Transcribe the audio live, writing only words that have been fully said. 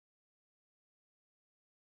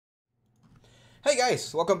Hey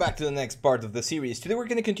guys, welcome back to the next part of the series. Today we're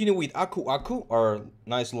going to continue with Aku Aku, our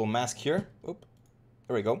nice little mask here. Oop,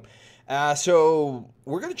 there we go. So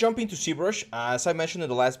we're going to jump into Zbrush. As I mentioned in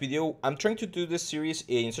the last video, I'm trying to do this series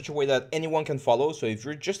in such a way that anyone can follow. So if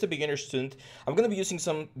you're just a beginner student, I'm going to be using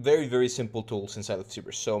some very simple tools inside of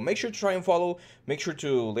Zbrush. So make sure to try and follow. Make sure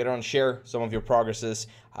to later on share some of your progresses.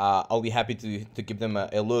 I'll be happy to give them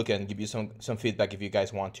a look and give you some feedback if you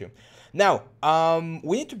guys want to. Now,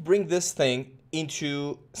 we need to bring this thing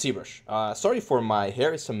into Zbrush. Sorry for my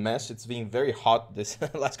hair, it's a mess. It's been very hot this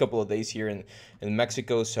last couple of days here in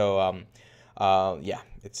Mexico, so yeah,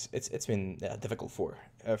 it's been difficult for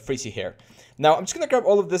frizzy hair. Now I'm just gonna grab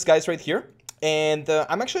all of these guys right here, and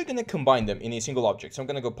I'm actually gonna combine them in a single object. So I'm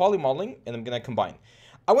gonna go poly modeling, and I'm gonna combine.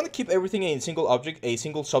 I want to keep everything in a single object, a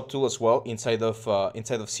single subtool as well inside of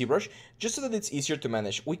Zbrush, just so that it's easier to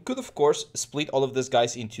manage. We could of course split all of these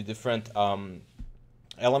guys into different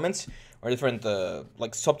elements or different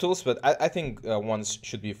like subtools, but I think ones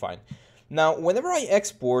should be fine. Now, whenever I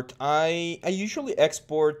export, I used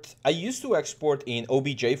to export in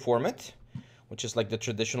OBJ format, which is like the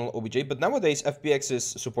traditional OBJ, but nowadays FBX is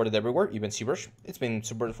supported everywhere, even Zbrush. It's been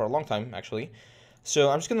supported for a long time, actually.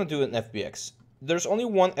 So I'm just gonna do an FBX. There's only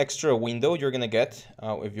one extra window you're gonna get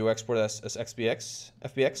if you export as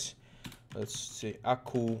FBX. Let's see,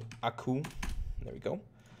 Aku. There we go.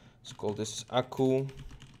 Let's call this Aku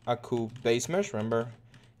base mesh. Remember,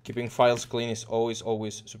 keeping files clean is always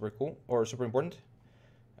super cool or super important.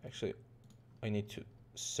 Actually, I need to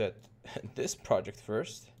set this project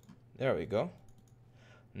first. There we go.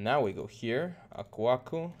 Now we go here,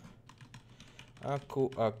 Aku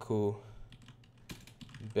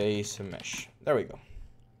base mesh. There we go.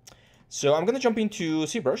 So I'm gonna jump into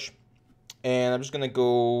Zbrush, and I'm just gonna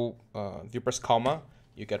go. If you press comma,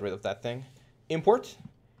 you get rid of that thing. Import.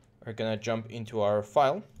 We're gonna jump into our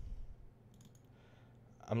file.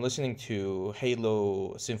 I'm listening to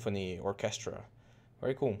Halo Symphony Orchestra.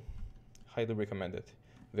 Very cool. Highly recommend it.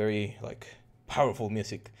 Very like powerful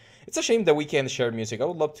music. It's a shame that we can't share music. I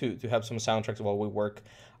would love to have some soundtracks while we work,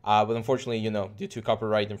 but unfortunately, you know, due to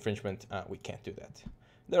copyright infringement, we can't do that.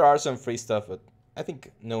 There are some free stuff, but I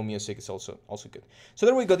think no music is also good. So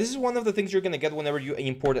there we go. This is one of the things you're gonna get whenever you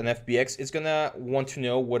import an FBX. It's gonna want to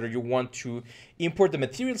know whether you want to import the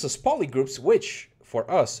materials as polygroups, which for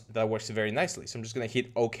us that works very nicely. So I'm just gonna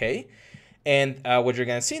hit OK, and what you're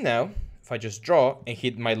gonna see now, if I just draw and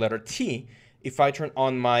hit my letter T, if I turn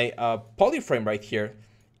on my polyframe right here,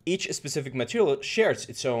 each specific material shares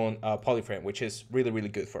its own polyframe, which is really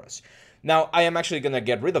good for us. Now I am actually gonna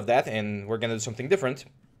get rid of that, and we're gonna do something different.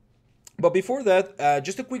 But before that,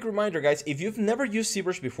 just a quick reminder, guys, if you've never used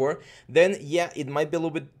Zbrush before, then yeah, it might be a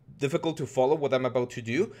little bit difficult to follow what I'm about to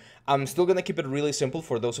do. I'm still going to keep it really simple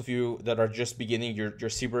for those of you that are just beginning your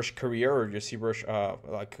Zbrush career or your Zbrush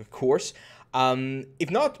like course.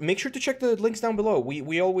 If not, make sure to check the links down below.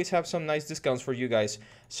 We always have some nice discounts for you guys.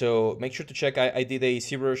 So make sure to check. I did a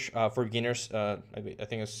Zbrush for beginners. I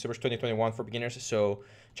think it's Zbrush 2021 for beginners. So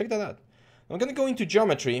check that out. I'm going to go into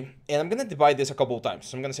geometry, and I'm going to divide this a couple of times.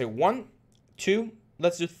 So I'm going to say 1, 2,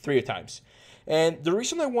 let's do 3 times. And the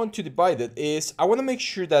reason I want to divide it is I want to make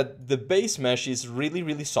sure that the base mesh is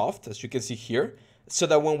really soft, as you can see here, so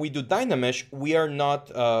that when we do Dynamesh, we are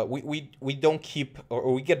not, we don't keep,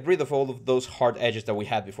 or we get rid of all of those hard edges that we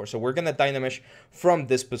had before. So we're going to Dynamesh from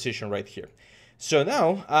this position right here. So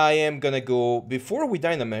now I am going to go, before we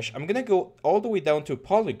Dynamesh, I'm going to go all the way down to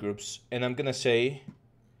polygroups, and I'm going to say,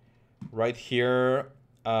 right here,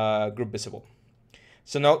 group visible.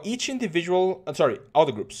 So now each individual,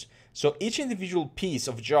 other groups. So each individual piece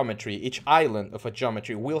of geometry, each island of a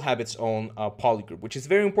geometry will have its own polygroup, which is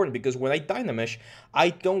very important because when I Dynamesh, I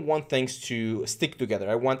don't want things to stick together.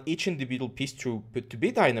 I want each individual piece to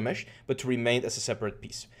be Dynamesh, but to remain as a separate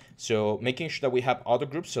piece. So making sure that we have other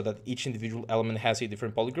groups so that each individual element has a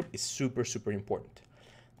different polygroup is super important.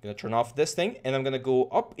 I'm gonna turn off this thing, and I'm gonna go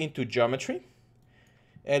up into geometry.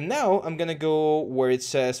 And now I'm gonna go where it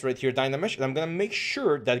says right here Dynamesh, and I'm gonna make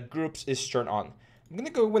sure that groups is turned on. I'm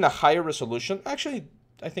gonna go with a higher resolution. Actually,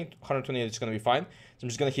 I think 128 is gonna be fine. So I'm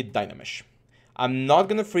just gonna hit Dynamesh. I'm not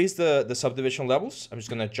gonna freeze the subdivision levels. I'm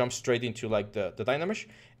just gonna jump straight into like the Dynamesh,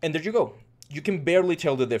 and there you go. You can barely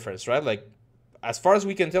tell the difference, right? Like as far as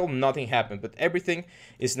we can tell, nothing happened, but everything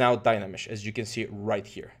is now Dynamesh, as you can see right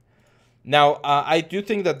here. Now I do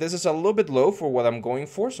think that this is a little bit low for what I'm going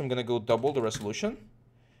for, so I'm gonna go double the resolution.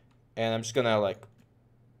 And I'm just gonna like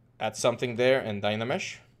add something there and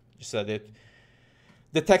Dynamesh, just so that it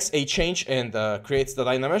detects a change and creates the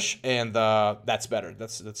Dynamesh, and that's better.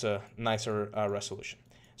 That's a nicer resolution.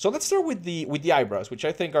 So let's start with the eyebrows, which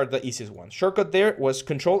I think are the easiest one. Shortcut there was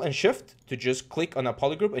Control and Shift to just click on a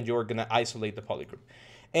polygroup, and you're gonna isolate the polygroup.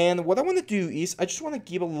 And what I want to do is I just want to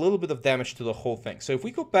give a little bit of damage to the whole thing. So if we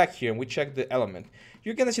go back here and we check the element,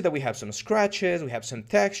 you're going to see that we have some scratches, we have some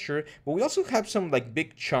texture, but we also have some like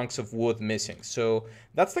big chunks of wood missing. So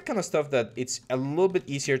that's the kind of stuff that it's a little bit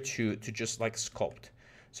easier to just like sculpt.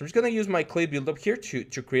 So I'm just going to use my clay buildup here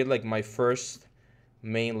to create like my first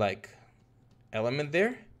main like element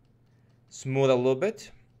there. Smooth a little bit.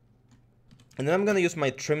 And then I'm going to use my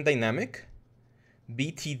trim dynamic.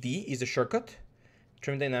 BTD is the shortcut.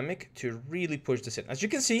 Trim dynamic to really push this in. As you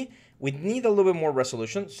can see, we need a little bit more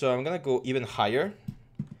resolution, so I'm gonna go even higher,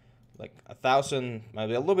 like 1000, might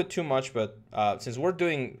be a little bit too much, but since we're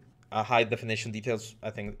doing high definition details, I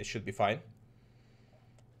think it should be fine.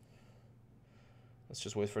 Let's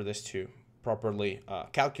just wait for this to properly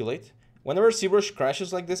calculate. Whenever Zbrush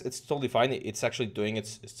crashes like this, it's totally fine. It's actually doing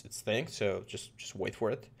its thing, so just wait for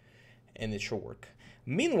it, and it should work.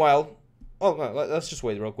 Meanwhile, oh, let's just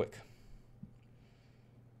wait real quick.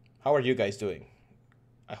 How are you guys doing?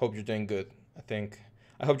 I hope you're doing good.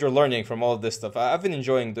 I hope you're learning from all of this stuff. I've been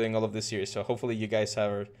enjoying doing all of this series, so hopefully you guys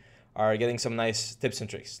are getting some nice tips and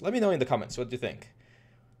tricks. Let me know in the comments, what do you think?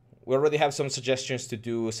 We already have some suggestions to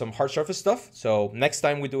do some hard surface stuff. So next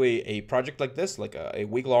time we do a project like this, like a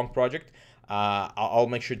week-long project, I'll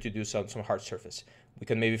make sure to do some hard surface. We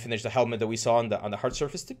can maybe finish the helmet that we saw on the hard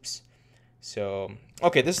surface tips. So,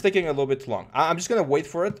 okay, this is taking a little bit too long. I'm just gonna wait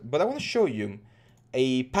for it, but I wanna show you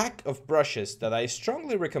a pack of brushes that I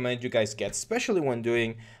strongly recommend you guys get, especially when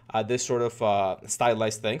doing this sort of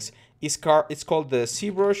stylized things. It's called the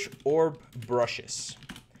Zbrush Orb Brushes.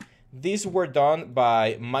 These were done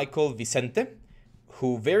by Michael Vicente,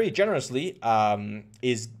 who very generously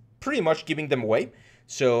is pretty much giving them away.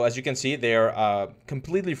 So as you can see, they're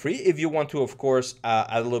completely free. If you want to, of course, add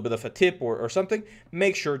a little bit of a tip or something,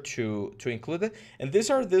 make sure to include it. And these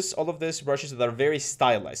are all of these brushes that are very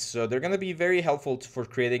stylized. So they're going to be very helpful for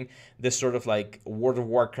creating this sort of like World of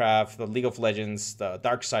Warcraft, the League of Legends, the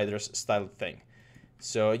Darksiders style thing.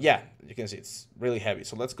 So yeah, you can see it's really heavy.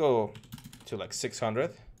 So let's go to like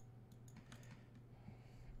 600.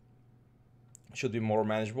 Should be more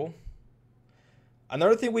manageable.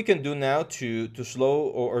 Another thing we can do now to slow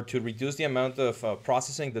or to reduce the amount of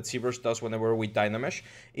processing that Zbrush does whenever we Dynamesh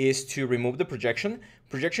is to remove the projection.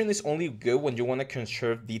 Projection is only good when you want to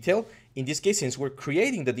conserve detail. In this case, since we're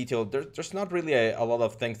creating the detail, there's not really a lot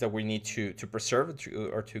of things that we need to preserve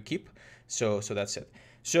or to keep. So that's it.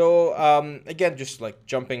 So again, just like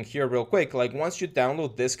jumping here real quick, like once you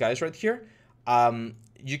download this guys right here,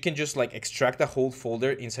 you can just like extract a whole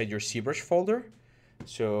folder inside your Zbrush folder.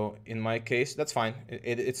 So in my case, that's fine.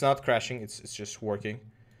 It's not crashing. It's just working.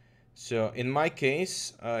 So in my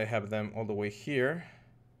case, I have them all the way here.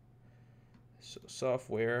 So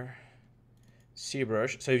software,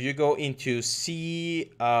 Zbrush. So if you go into C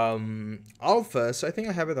alpha, so I think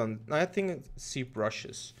I have it on. I think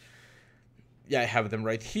Zbrushes. Yeah, I have them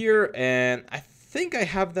right here, and I think I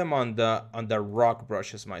have them on the rock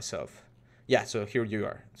brushes myself. Yeah, so here you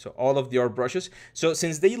are. So all of the orb brushes. So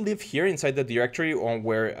since they live here inside the directory on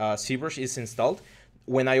where Zbrush is installed,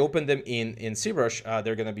 when I open them in Zbrush,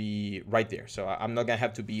 they're gonna be right there. So I'm not gonna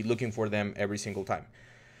have to be looking for them every single time.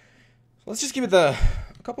 So let's just give it a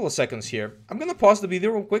couple of seconds here. I'm gonna pause the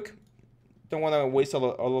video real quick. Don't wanna waste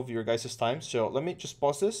all of your guys' time. So let me just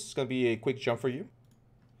pause this. It's gonna be a quick jump for you.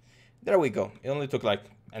 There we go. It only took like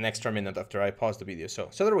an extra minute after I paused the video. So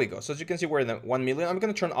there we go. So as you can see, we're in the 1 million. I'm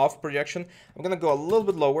going to turn off projection. I'm going to go a little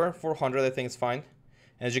bit lower, 400. I think it's fine.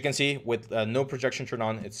 And as you can see, with no projection turned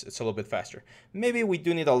on, it's a little bit faster. Maybe we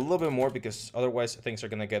do need a little bit more because otherwise things are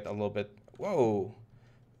going to get a little bit... Whoa.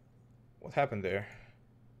 What happened there?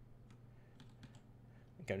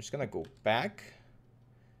 Okay, I'm just going to go back.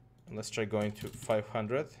 And let's try going to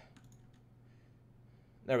 500.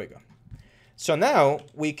 There we go. So now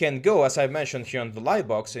we can go, as I mentioned here on the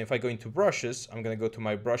lightbox, and if I go into brushes, I'm going to go to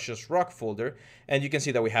my brushes rock folder, and you can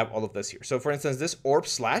see that we have all of this here. So for instance, this orb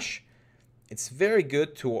slash, it's very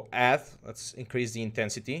good to add, let's increase the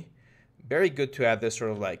intensity, very good to add this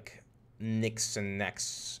sort of like nicks and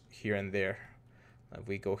necks here and there. If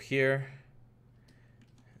we go here,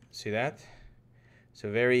 see that?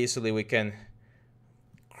 So very easily we can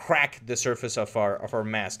crack the surface of our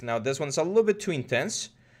mask. Now this one's a little bit too intense.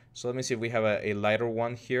 So let me see if we have a lighter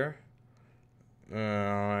one here.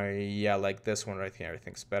 Yeah, like this one right here. I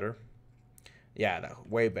think it's better. Yeah,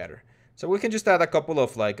 way better. So we can just add a couple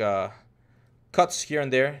of like cuts here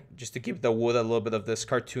and there just to give the wood a little bit of this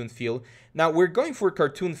cartoon feel. Now we're going for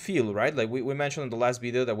cartoon feel, right? Like we mentioned in the last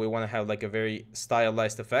video that we want to have like a very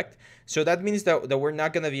stylized effect. So that means that we're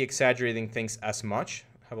not going to be exaggerating things as much.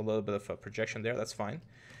 Have a little bit of a projection there, that's fine.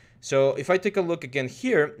 So if I take a look again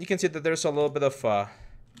here, you can see that there's a little bit of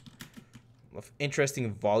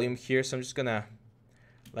interesting volume here. So I'm just gonna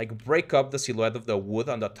like break up the silhouette of the wood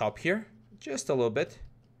on the top here, just a little bit.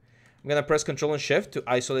 I'm gonna press Control and Shift to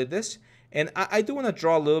isolate this. And I do want to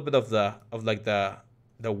draw a little bit of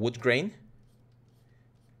the wood grain,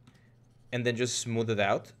 and then just smooth it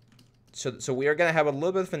out. So we are gonna have a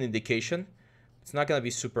little bit of an indication. It's not gonna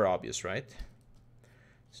be super obvious, right?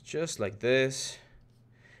 It's just like this,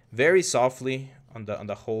 very softly on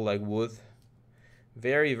the whole like wood,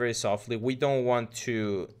 very softly. We don't want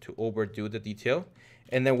to overdo the detail.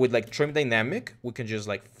 And then with like trim dynamic, we can just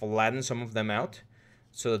like flatten some of them out,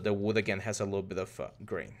 so that the wood again has a little bit of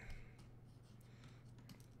grain.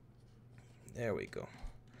 There we go.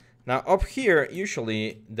 Now up here,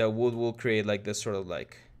 usually the wood will create like this sort of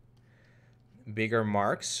like bigger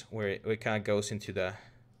marks where it kind of goes into the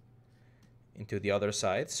other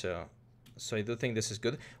side. So I do think this is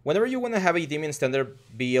good. Whenever you want to have a Udemy standard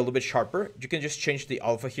be a little bit sharper, you can just change the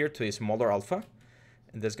alpha here to a smaller alpha,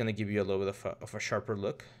 and that's going to give you a little bit of a sharper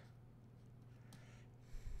look.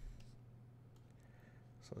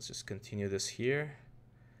 So let's just continue this here.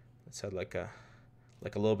 Let's add like a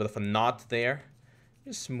little bit of a knot there.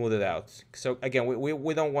 Just smooth it out. So again,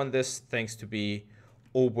 we don't want this things to be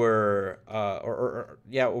over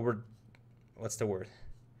over, what's the word?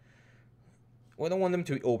 We don't want them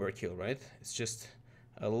to be overkill, right? It's just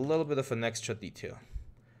a little bit of an extra detail.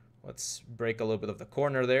 Let's break a little bit of the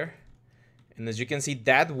corner there. And as you can see,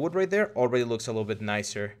 that wood right there already looks a little bit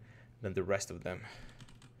nicer than the rest of them.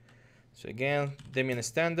 So again, Udemy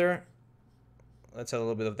standard. Let's add a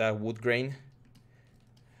little bit of that wood grain.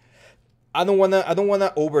 I don't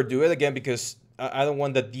wanna overdo it again, because I don't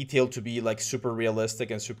want the detail to be like super realistic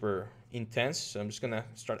and super intense. So I'm just gonna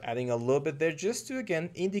start adding a little bit there, just to again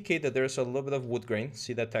indicate that there's a little bit of wood grain.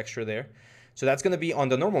 See that texture there? So that's gonna be on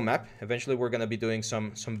the normal map. Eventually we're gonna be doing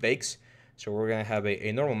some bakes. So we're gonna have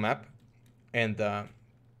a normal map, and I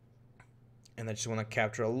just wanna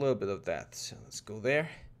capture a little bit of that. So let's go there.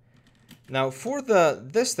 Now for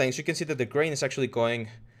this thing, so you can see that the grain is actually going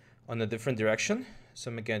on a different direction. So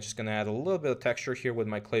I'm again just gonna add a little bit of texture here with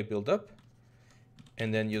my clay buildup,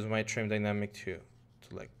 and then use my trim dynamic to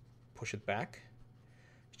like push it back.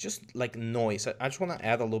 It's just like noise. I just want to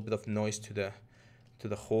add a little bit of noise to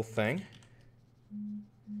the whole thing,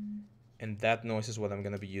 and that noise is what I'm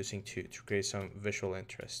gonna be using to create some visual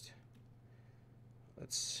interest.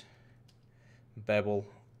 Let's bevel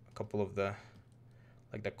a couple of the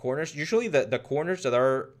corners. Usually the corners that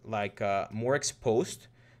are like more exposed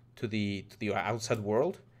to the outside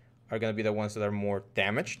world are going to be the ones that are more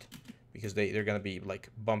damaged, because they're going to be like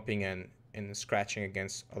bumping and scratching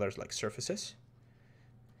against others like surfaces.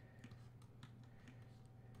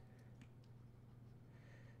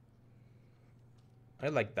 I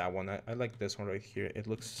like that one. I like this one right here. It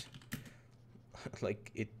looks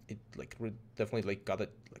like it like definitely like got a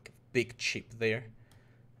like a big chip there.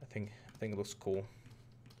 I think it looks cool.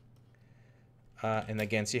 And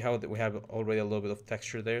again, see how we have already a little bit of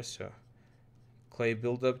texture there. So clay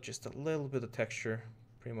buildup, just a little bit of texture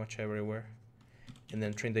pretty much everywhere, and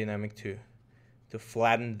then trim dynamic to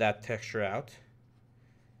flatten that texture out.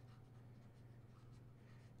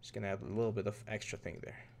 Just gonna add a little bit of extra thing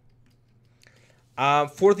there.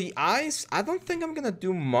 For the eyes, I don't think I'm gonna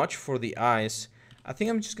do much for the eyes. I think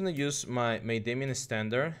I'm just gonna use my Udemy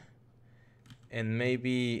standard, and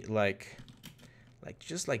maybe like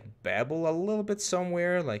just like bevel a little bit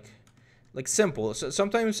somewhere, like simple. So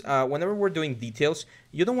sometimes whenever we're doing details,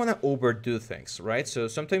 you don't want to overdo things, right? So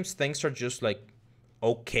sometimes things are just like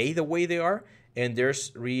okay the way they are, and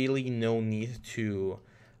there's really no need to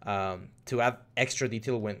add extra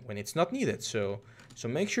detail when it's not needed. So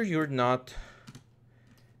make sure you're not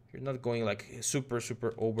going like super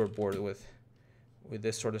overboard with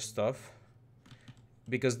this sort of stuff,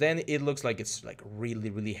 because then it looks like it's like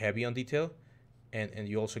really heavy on detail, and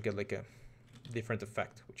you also get like a different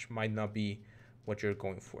effect, which might not be what you're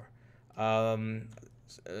going for.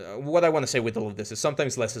 What I want to say with all of this is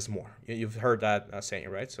sometimes less is more. You've heard that saying,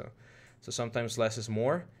 right? So sometimes less is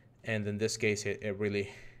more, and in this case, it really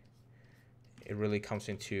comes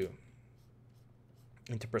into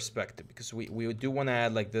perspective, because we do want to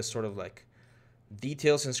add like this sort of like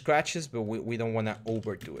details and scratches, but we don't want to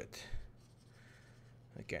overdo it.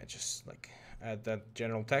 Again, just like add that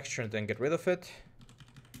general texture and then get rid of it.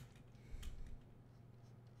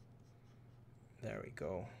 There we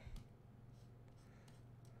go.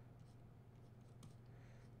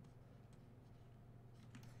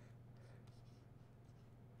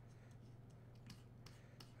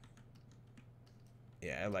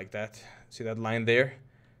 Yeah, I like that. See that line there?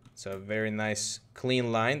 It's a very nice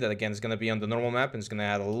clean line that again is going to be on the normal map and it's going to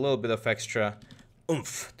add a little bit of extra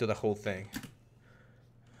oomph to the whole thing.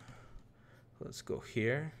 Let's go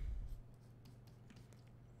here.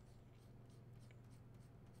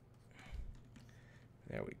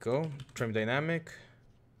 There we go. Trim dynamic.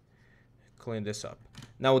 Clean this up.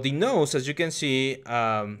 Now the nose, as you can see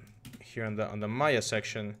here on the Maya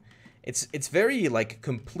section, it's very like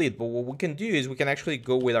complete. But what we can do is we can actually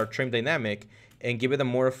go with our trim dynamic and give it a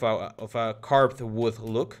more of a carved wood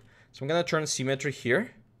look. So I'm gonna turn symmetry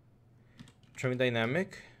here. Trim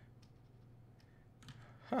dynamic.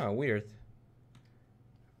 Huh, weird.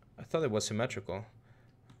 I thought it was symmetrical.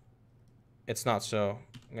 It's not, so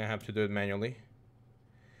I'm gonna have to do it manually.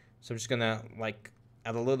 So I'm just gonna like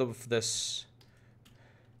add a little of this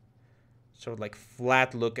sort of like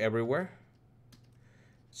flat look everywhere.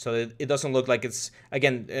 So it doesn't look like it's,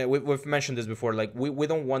 again, we've mentioned this before, like we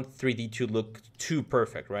don't want 3D to look too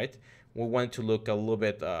perfect, right? We want it to look a little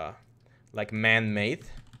bit like man-made.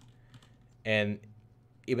 And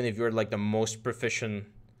even if you're like the most proficient,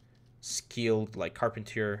 skilled like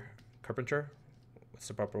carpenter, what's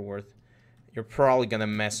the proper word? You're probably gonna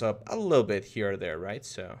mess up a little bit here or there, right?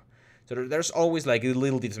 So there's always like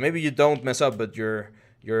little details. Maybe you don't mess up, but your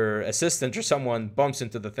assistant or someone bumps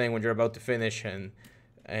into the thing when you're about to finish, and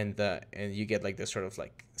you get like this sort of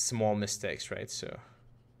like small mistakes, right? So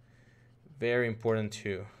very important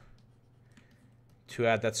to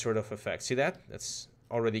add that sort of effect. See that? That's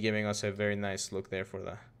already giving us a very nice look there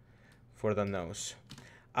for the nose.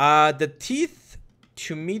 The teeth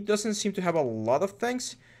to me doesn't seem to have a lot of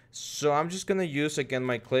things, so I'm just gonna use again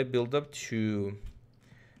my clay buildup to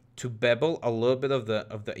bevel a little bit of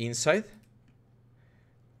the inside.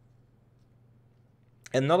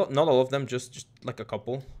 And not all of them, just like a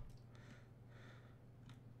couple.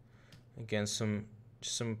 Again, some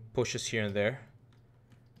pushes here and there.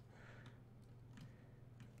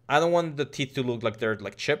 I don't want the teeth to look like they're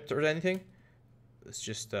like chipped or anything. It's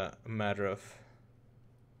just a matter of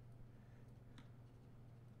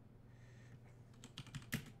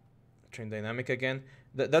trim dynamic again.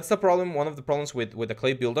 That's the problem. One of the problems with the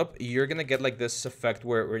clay buildup, you're gonna get like this effect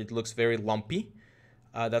where it looks very lumpy.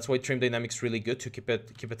 That's why trim dynamic's really good, to keep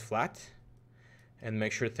it flat and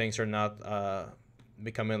make sure things are not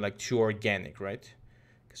becoming like too organic, right?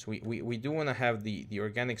 Because we do want to have the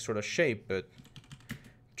organic sort of shape, but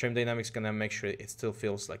trim dynamic's gonna make sure it still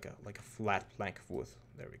feels like a flat plank of wood.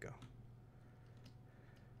 There we go.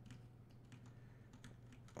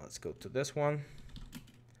 Let's go to this one.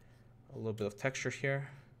 A little bit of texture here.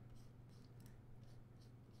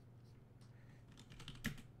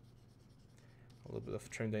 A little bit of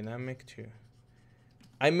trim dynamic too.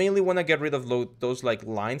 I mainly want to get rid of those like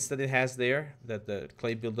lines that it has there that the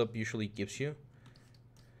clay buildup usually gives you.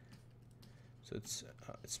 So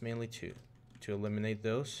it's mainly to eliminate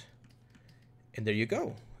those. And there you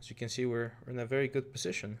go. As you can see, we're in a very good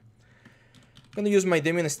position. I'm gonna use my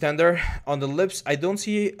dimming standard on the lips. I don't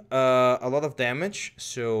see a lot of damage,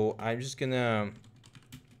 so I'm just gonna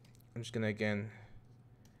again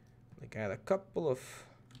like add a couple of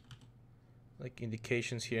like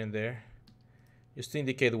indications here and there, just to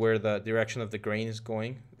indicate where the direction of the grain is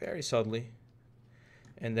going, very subtly.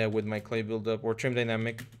 And then with my clay buildup or trim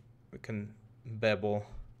dynamic, we can bevel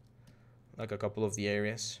like a couple of the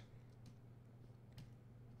areas.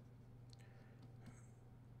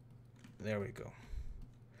 There we go.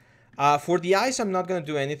 For the eyes, I'm not gonna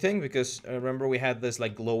do anything because remember we had this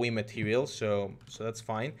like glowy material, so that's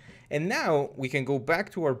fine. And now we can go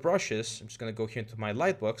back to our brushes. I'm just gonna go here into my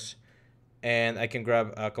lightbox, and I can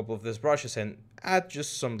grab a couple of these brushes and add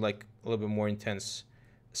just some like a little bit more intense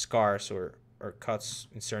scars or cuts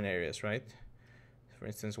in certain areas, right? For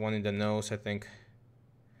instance, one in the nose, I think,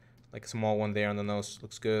 like a small one there on the nose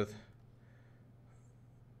looks good.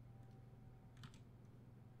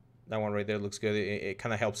 That one right there looks good. It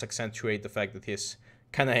kind of helps accentuate the fact that he's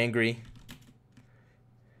kind of angry.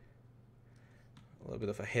 A little bit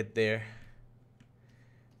of a hit there.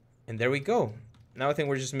 And there we go. Now I think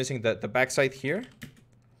we're just missing the backside here.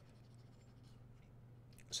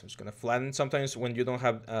 So I'm just going to flatten. Sometimes when you don't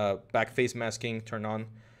have back face masking turned on,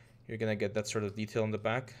 you're going to get that sort of detail in the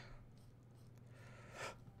back.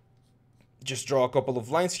 Just draw a couple of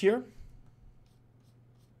lines here.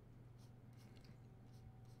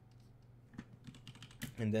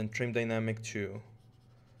 And then trim dynamic to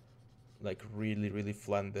like really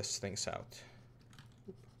flatten this things out.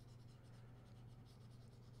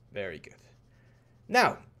 Very good.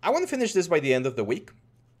 Now, I want to finish this by the end of the week.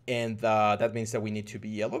 And that means that we need to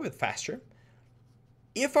be a little bit faster.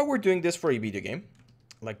 If I were doing this for a video game,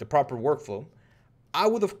 like the proper workflow, I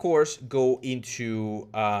would, of course, go into,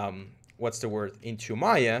 into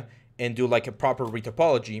Maya and do like a proper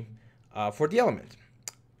retopology for the element.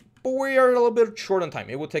 But we are a little bit short on time.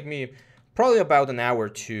 It will take me probably about an hour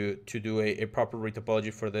to do a proper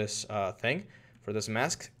retopology for this for this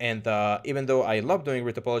mask. And even though I love doing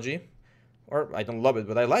retopology, or I don't love it,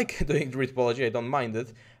 but I like doing retopology, I don't mind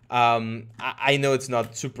it, I know it's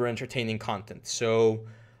not super entertaining content. So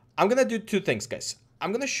I'm going to do two things, guys.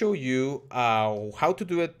 I'm going to show you how to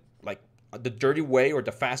do it like the dirty way or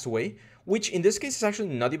the fast way, which in this case is actually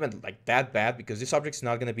not even like that bad, because this object's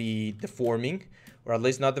not going to be deforming, or at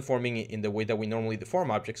least not deforming in the way that we normally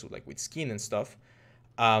deform objects, like with skin and stuff.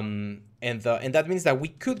 And that means that we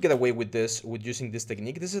could get away with this, with using this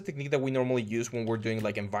technique. This is a technique that we normally use when we're doing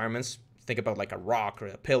like environments. Think about like a rock or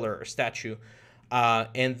a pillar or a statue.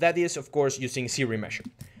 And that is, of course, using Z-remesher.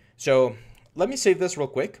 So let me save this real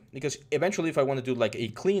quick, because eventually if I want to do like a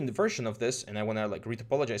clean version of this and I want to like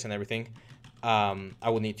retopologize and everything, I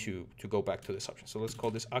will need to go back to this option. So let's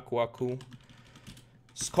call this Aku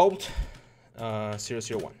Sculpt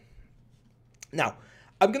 001. Now,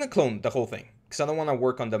 I'm going to clone the whole thing, because I don't want to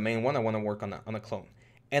work on the main one. I want to work on a clone.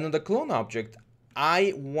 And on the clone object,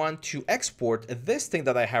 I want to export this thing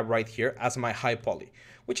that I have right here as my high poly,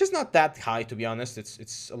 which is not that high, to be honest.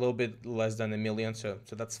 It's a little bit less than 1 million, so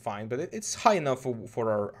that's fine, but it's high enough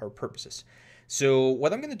for our purposes. So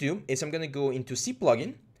what I'm going to do is I'm going to go into C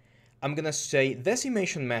plugin. I'm going to say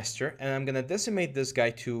decimation master, and I'm going to decimate this guy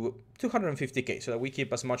to 250K so that we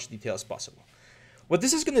keep as much detail as possible. What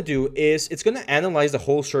this is going to do is it's going to analyze the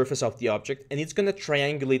whole surface of the object, and it's going to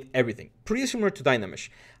triangulate everything, pretty similar to Dynamesh.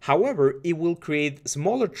 However, it will create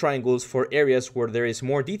smaller triangles for areas where there is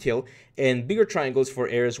more detail and bigger triangles for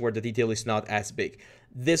areas where the detail is not as big.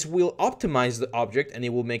 This will optimize the object, and it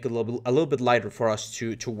will make it a little bit lighter for us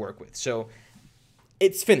to work with. So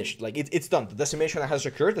it's finished, like it's done. The decimation has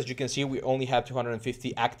occurred. As you can see, we only have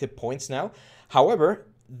 250 active points now. However,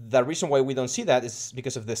 the reason why we don't see that is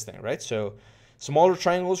because of this thing, right? So smaller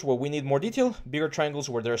triangles where we need more detail, bigger triangles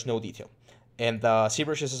where there's no detail. And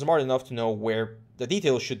Zbrush is smart enough to know where the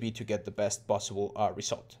detail should be to get the best possible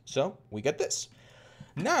result. So we get this.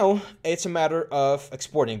 Now it's a matter of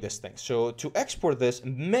exporting this thing. So to export this,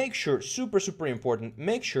 make sure, super important,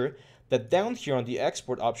 make sure that down here on the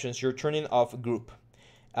export options, you're turning off group.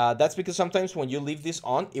 That's because sometimes when you leave this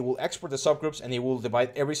on, it will export the subgroups and it will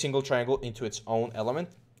divide every single triangle into its own element.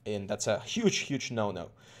 And that's a huge no-no.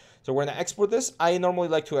 So we're going to export this. I normally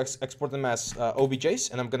like to export them as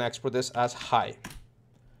OBJs, and I'm going to export this as high.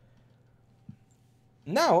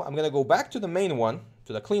 Now I'm going to go back to the main one,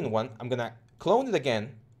 to the clean one. I'm going to clone it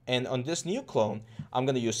again, and on this new clone, I'm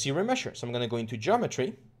going to use Z-remesher. So I'm going to go into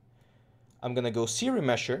geometry. I'm going to go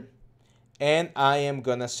Z-remesher, and I am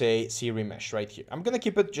going to say Z-remesh right here. I'm going to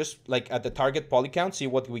keep it just like at the target poly count, see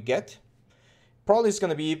what we get. Probably it's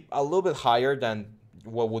going to be a little bit higher than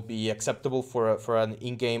what would be acceptable for an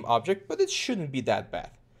in-game object, but it shouldn't be that bad.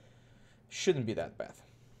 Shouldn't be that bad.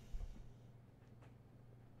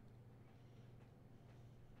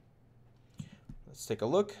 Let's take a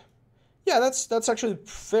look. Yeah, that's actually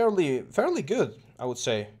fairly good, I would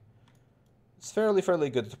say. It's fairly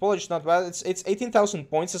good. The topology is not bad. It's 18,000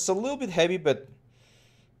 points. It's a little bit heavy, but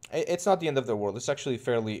it's not the end of the world. It's actually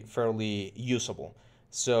fairly usable.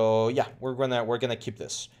 So yeah, we're gonna keep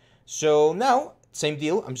this. So now, same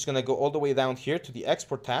deal. I'm just gonna go all the way down here to the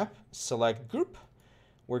export tab, select group.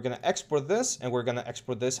 We're gonna export this, and we're gonna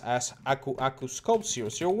export this as Aku Sculpt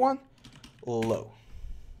 001 low.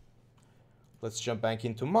 Let's jump back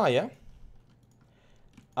into Maya.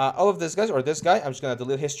 All of this guys, or this guy, I'm just gonna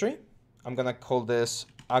delete history. I'm gonna call this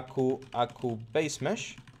Aku base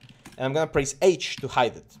mesh, and I'm gonna press H to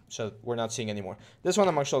hide it, so we're not seeing anymore. This one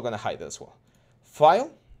I'm actually gonna hide as well.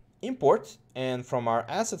 File, import, and from our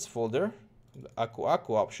assets folder, the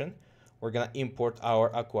Aku option, we're gonna import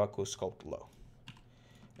our Aku Sculpt low.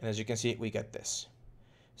 And as you can see, we get this.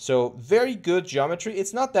 So very good geometry.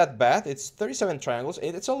 It's not that bad. It's 37 triangles.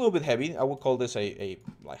 It's a little bit heavy. I would call this a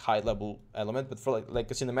like high level element, but for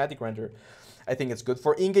like a cinematic render, I think it's good.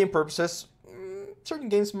 For in-game purposes, certain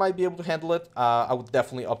games might be able to handle it. I would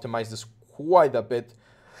definitely optimize this quite a bit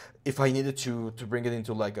if I needed to bring it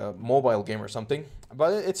into like a mobile game or something.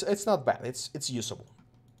 But it's not bad. It's usable.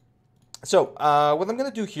 So what I'm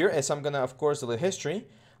gonna do here is I'm gonna, of course, delete history.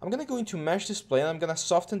 I'm gonna go into mesh display, and I'm gonna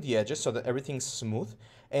soften the edges so that everything's smooth.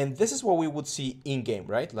 And this is what we would see in game,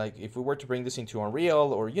 right? Like if we were to bring this into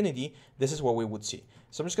Unreal or Unity, this is what we would see.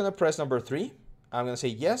 So I'm just gonna press number 3. I'm gonna say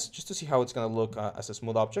yes, just to see how it's gonna look as a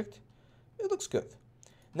smooth object. It looks good.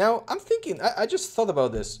 Now I'm thinking, I just thought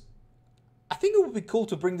about this. I think it would be cool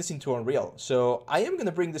to bring this into Unreal. So I am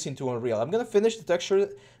gonna bring this into Unreal. I'm gonna finish the texture,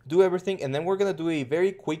 do everything, and then we're gonna do a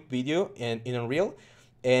very quick video in Unreal.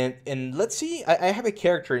 And let's see, I have a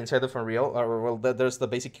character inside of Unreal, or well, there's the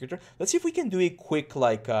basic character. Let's see if we can do a quick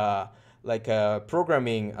like a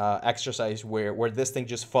programming exercise where this thing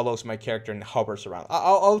just follows my character and hovers around.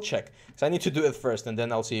 I'll check, so I need to do it first, and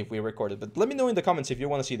then I'll see if we record it. But let me know in the comments if you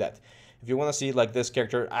want to see that, if you want to see like this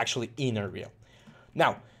character actually in Unreal.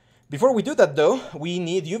 Now, before we do that though, we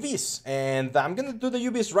need UVs, and I'm gonna do the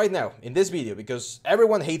UVs right now in this video because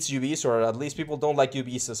everyone hates UVs, or at least people don't like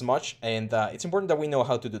UVs as much, and it's important that we know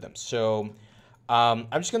how to do them. So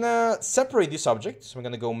I'm just gonna separate these objects. So I'm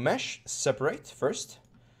gonna go mesh, separate first,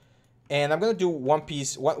 and I'm gonna do one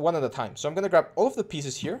piece, one at a time. So I'm gonna grab all of the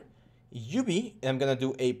pieces here, UV, and I'm gonna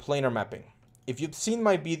do a planar mapping. If you've seen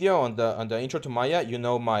my video on the intro to Maya, you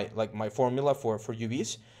know my formula for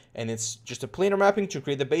UVs. And it's just a planar mapping to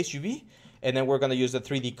create the base UV, and then we're going to use the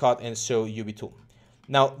 3D cut and sew UV tool.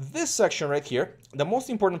 Now, this section right here, the most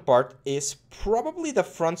important part is probably the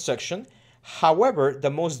front section. However, the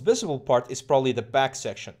most visible part is probably the back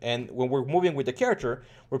section. And when we're moving with the character,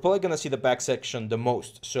 we're probably going to see the back section the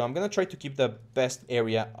most. So I'm going to try to keep the best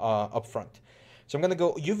area up front. So I'm going to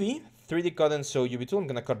go UV, 3D cut and sew UV tool. I'm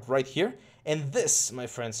going to cut right here. And this, my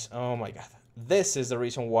friends, oh my God, this is the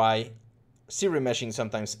reason why serial meshing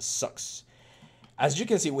sometimes sucks. As you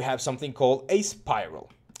can see, we have something called a spiral,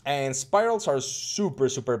 and spirals are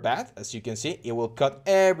super bad. As you can see, it will cut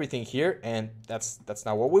everything here, and that's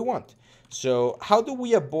not what we want. So how do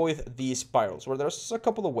we avoid these spirals? Well, there's a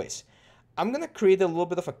couple of ways. I'm gonna create a little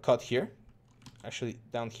bit of a cut here, actually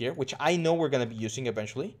down here, which I know we're gonna be using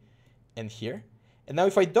eventually, and here. And now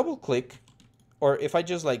if I double click, or if I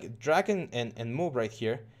just like drag and move right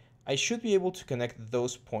here, I should be able to connect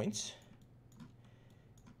those points.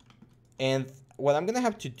 And what I'm going to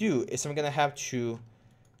have to do is I'm going to have to,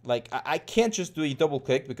 like, I can't just do a double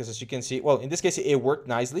click because as you can see, well, in this case, it worked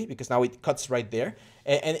nicely because now it cuts right there.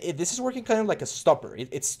 And this is working kind of like a stopper.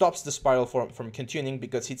 It stops the spiral from continuing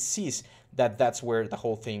because it sees that that's where the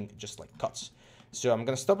whole thing just like cuts. So I'm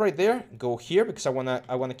going to stop right there, go here because I want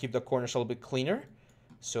to keep the corners a little bit cleaner.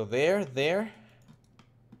 So there, there,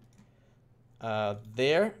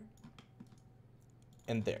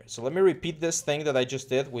 and there. So let me repeat this thing that I just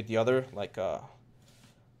did with the other like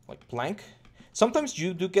plank. Sometimes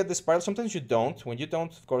you do get the spiral, sometimes you don't. When you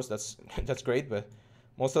don't, of course, that's great, but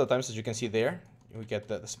most of the times, as you can see there, we get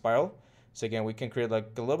the spiral. So again, we can create like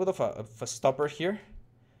a little bit of a stopper here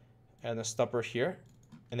and a stopper here.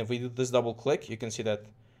 And if we do this double click, you can see that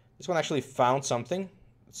this one actually found something.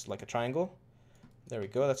 It's like a triangle. There we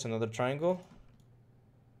go. That's another triangle.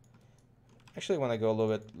 Actually, when I go a little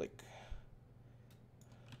bit like,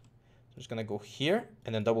 I'm just gonna go here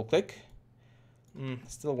and then double click.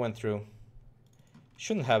 Still went through.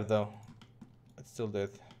 Shouldn't have though. It still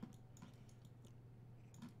did.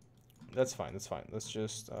 That's fine. That's fine. Let's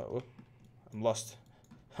just. I'm lost.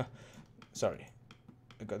 Sorry,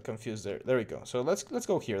 I got confused there. There we go. So let's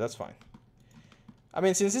go here. That's fine. I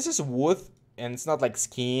mean, since this is wood and it's not like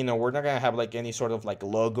skin, or we're not gonna have like any sort of like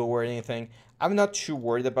logo or anything, I'm not too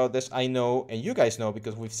worried about this. I know, and you guys know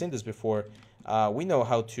because we've seen this before. We know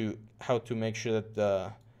how to make sure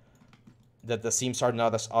that the seams are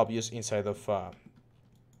not as obvious inside of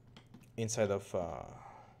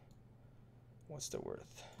what's the word?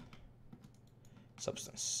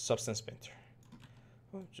 Substance painter.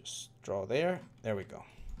 We'll just draw there. There we go.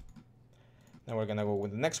 Now we're gonna go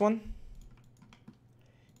with the next one.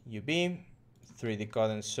 UV, 3D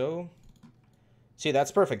cut and sew. See,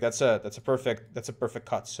 that's perfect. That's a perfect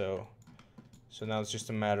cut. So now it's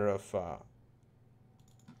just a matter of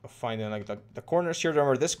finding like the corners here.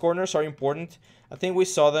 Remember, these corners are important. I think we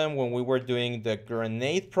saw them when we were doing the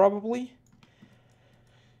grenade probably.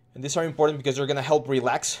 And these are important because they're gonna help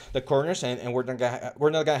relax the corners, and we're not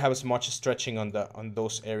gonna have as much stretching on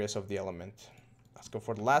those areas of the element. Let's go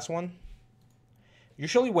for the last one.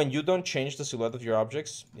 Usually when you don't change the silhouette of your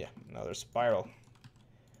objects, yeah, another spiral.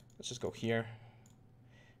 Let's just go here.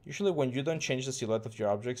 Usually when you don't change the silhouette of your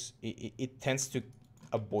objects, it tends to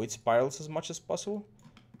avoid spirals as much as possible.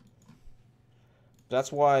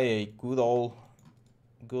 That's why a good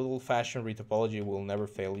old-fashioned retopology will never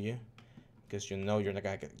fail you, because you know you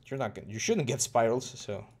shouldn't get spirals.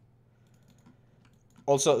 So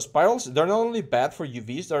also spirals, they're not only bad for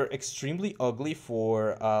UVs, they're extremely ugly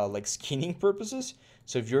for like skinning purposes.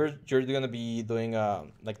 So if you're gonna be doing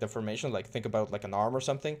like deformation, like think about like an arm or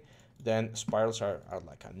something, then spirals are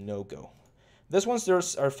like a no-go. This ones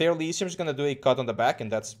are fairly easy. I'm just gonna do a cut on the back, and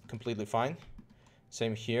that's completely fine.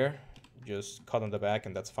 Same here, just cut on the back,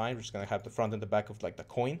 and that's fine. We're just gonna have the front and the back of like the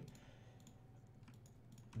coin.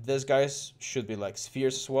 These guys should be like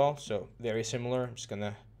spheres as well, so very similar. I'm just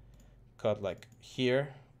gonna cut like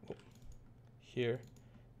here, here,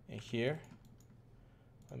 and here.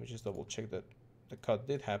 Let me just double check that the cut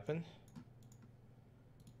did happen.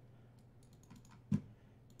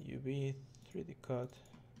 UV 3D cut.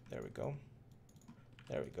 There we go.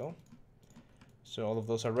 There we go. So all of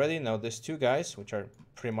those are ready. Now these two guys, which are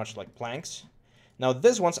pretty much like planks. Now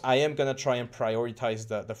these ones, I am gonna try and prioritize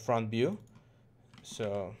the front view.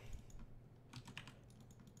 So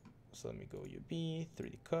let me go UV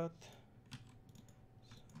 3D cut.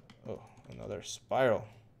 Oh, another spiral.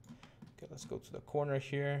 Okay, let's go to the corner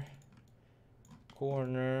here.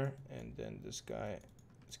 Corner, and then this guy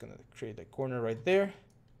is gonna create a corner right there.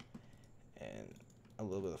 And a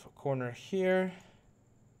little bit of a corner here.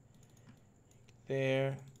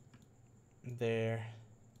 There, there,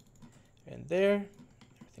 and there.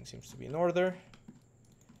 Everything seems to be in order.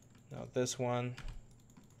 Now this one,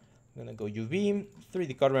 I'm gonna go UV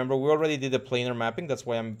 3D cut. Remember, we already did the planar mapping. That's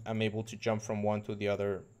why I'm able to jump from one to the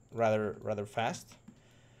other rather fast.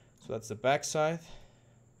 So that's the back side.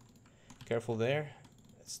 Careful there.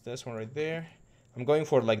 It's this one right there. I'm going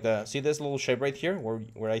for like see this little shape right here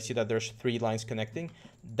where I see that there's 3 lines connecting.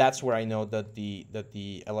 That's where I know that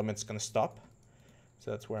the element's gonna stop. So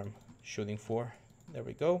that's where I'm shooting for. There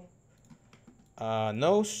we go.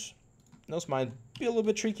 Nose might be a little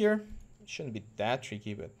bit trickier. It shouldn't be that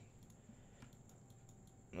tricky, but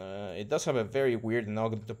it does have a very weird and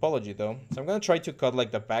ugly topology though. So I'm gonna try to cut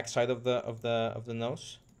like the back side of the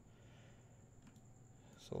nose.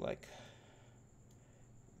 So like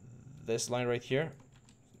this line right here.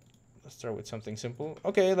 Let's start with something simple.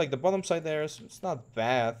 Okay, like the bottom side there, it's not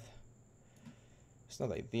bad. It's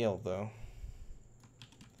not ideal though.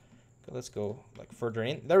 Okay, let's go like further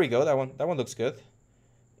in. There we go. That one looks good.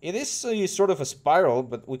 It is sort of a spiral,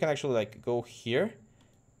 but we can actually like go here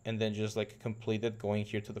and then just like complete it going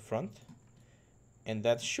here to the front. And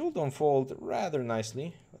that should unfold rather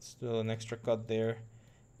nicely. Let's do an extra cut there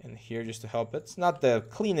and here just to help it. It's not the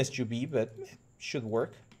cleanest UV, but it should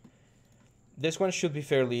work. This one should be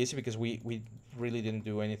fairly easy because we really didn't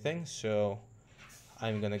do anything. So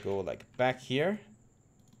I'm gonna go like back here,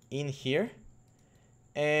 in here,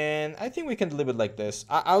 and I think we can leave it like this.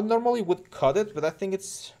 I normally would cut it, but I think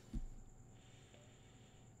it's...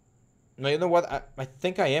 No, you know what? I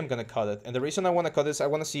think I am gonna cut it, and the reason I want to cut this, I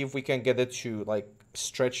want to see if we can get it to like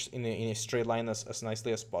stretch in a straight line as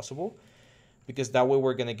nicely as possible, because that way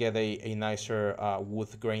we're gonna get a nicer wood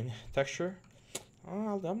grain texture.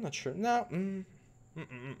 Oh, I'm not sure. No,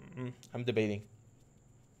 I'm debating.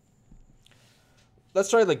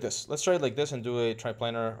 Let's try it like this. Let's try it like this and do a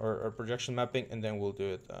triplanar or projection mapping, and then we'll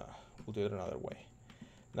do it another way.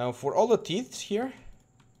 Now for all the teeth here,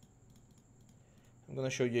 I'm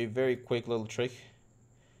gonna show you a very quick little trick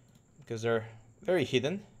because they're very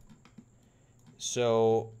hidden.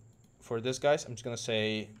 So for this guys, I'm just gonna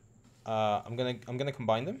say I'm gonna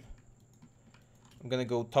combine them. I'm gonna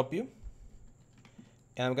go top view,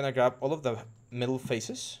 and I'm gonna grab all of the middle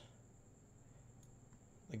faces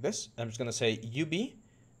like this. I'm just gonna say UV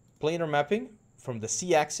planar mapping from the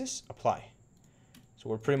C-axis apply. So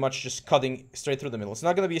we're pretty much just cutting straight through the middle. It's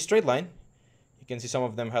not gonna be a straight line. You can see some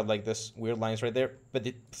of them have like this weird lines right there,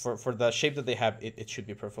 but for the shape that they have, it should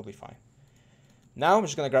be perfectly fine. Now I'm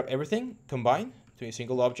just gonna grab everything, combine to a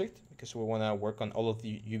single object because we wanna work on all of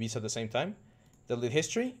the UVs at the same time. Delete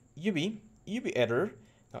history, UV editor.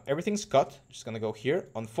 Now everything's cut. Just gonna go here,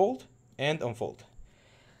 unfold and unfold.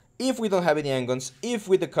 If we don't have any angles, if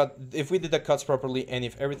we did the cuts properly, and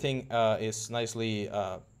if everything is nicely,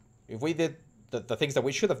 if we did the things that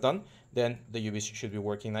we should have done, then the UVs should be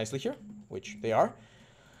working nicely here, which they are.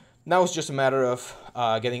 Now it's just a matter of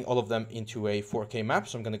getting all of them into a 4K map.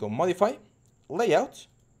 So I'm gonna go modify, layout,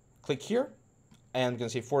 click here, and I'm gonna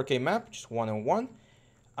say 4K map, just 1:1.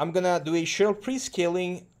 I'm gonna do a share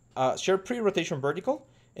pre-scaling, share pre-rotation vertical,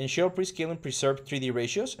 and share pre-scaling preserve 3D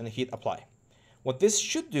ratios, and hit apply. What this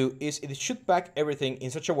should do is it should pack everything in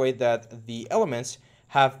such a way that the elements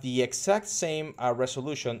have the exact same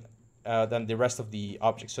resolution than the rest of the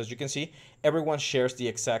objects. So as you can see, everyone shares the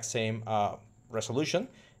exact same resolution,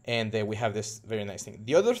 and we have this very nice thing.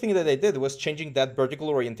 The other thing that I did was changing that vertical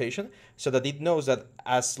orientation so that it knows that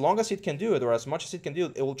as long as it can do it, or as much as it can do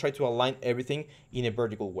it, it will try to align everything in a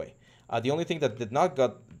vertical way. The only thing that did not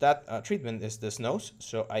got that treatment is this nose,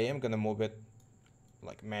 so I am gonna move it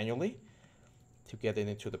like manually to get it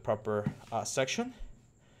into the proper section.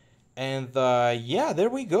 And yeah, there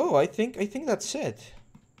we go. I think that's it.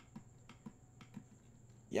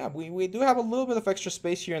 Yeah, we do have a little bit of extra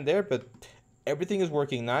space here and there, but everything is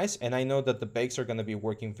working nice, and I know that the bakes are going to be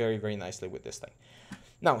working very, very nicely with this thing.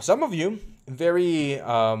 Now, some of you very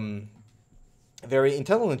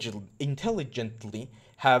intelligently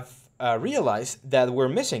have realized that we're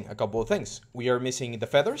missing a couple of things. We are missing the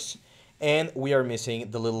feathers, and we are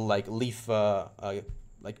missing the little like leaf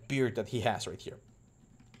like beard that he has right here.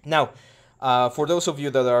 Now, for those of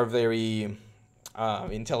you that are very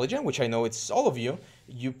intelligent, which I know it's all of you,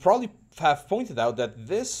 you probably have pointed out that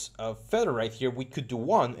this feather right here, we could do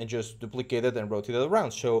one and just duplicate it and rotate it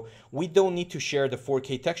around. So we don't need to share the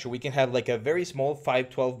 4K texture. We can have like a very small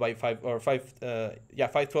 512 by 5 or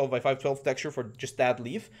 512 by 512 texture for just that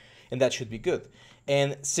leaf, and that should be good.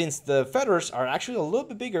 And since the feathers are actually a little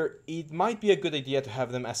bit bigger, it might be a good idea to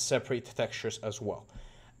have them as separate textures as well.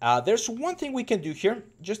 There's one thing we can do here,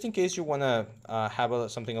 just in case you want to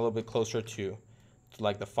have something a little bit closer to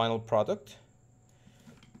like the final product.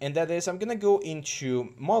 And that is, I'm going to go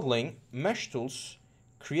into modeling, mesh tools,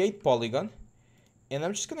 create polygon. And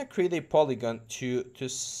I'm just going to create a polygon to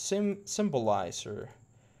symbolize or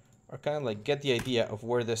kind of like get the idea of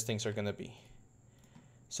where these things are going to be.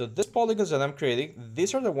 So these polygons that I'm creating,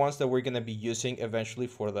 these are the ones that we're going to be using eventually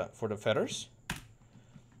for the feathers.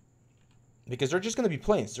 Because they're just going to be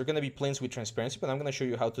planes. They're going to be planes with transparency, but I'm going to show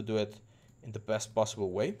you how to do it in the best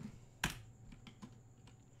possible way.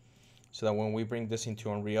 So that when we bring this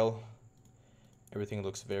into Unreal, everything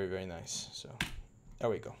looks very, very nice. So there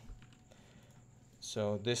we go.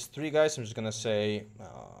 So these three guys, I'm just going to say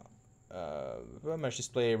mesh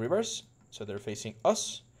display reverse. So they're facing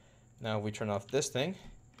us. Now we turn off this thing.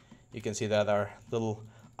 You can see that our little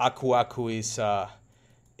Aku is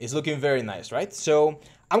looking very nice, right? So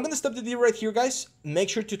I'm going to stop the video right here, guys. Make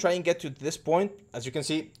sure to try and get to this point. As you can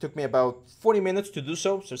see, it took me about 40 minutes to do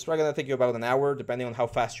so. So it's probably going to take you about an hour, depending on how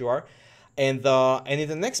fast you are. And in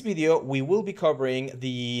the next video, we will be covering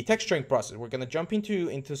the texturing process. We're going to jump into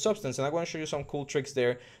Substance, and I'm going to show you some cool tricks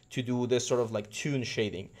there to do this sort of like toon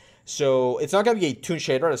shading. So it's not going to be a toon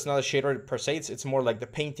shader. It's not a shader per se. It's more like the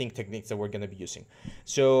painting techniques that we're going to be using.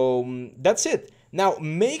 So that's it. Now,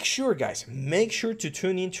 make sure, guys, make sure to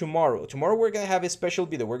tune in tomorrow. Tomorrow, we're going to have a special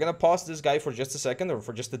video. We're going to pause this guy for just a second or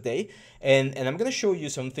for just a day. And I'm going to show you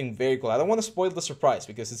something very cool. I don't want to spoil the surprise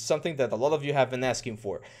because it's something that a lot of you have been asking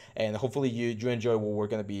for. And hopefully you enjoy what we're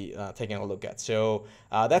going to be taking a look at. So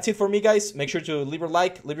that's it for me, guys. Make sure to leave your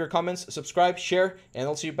like, leave your comments, subscribe, share, and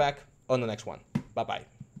I'll see you back on the next one. Bye-bye.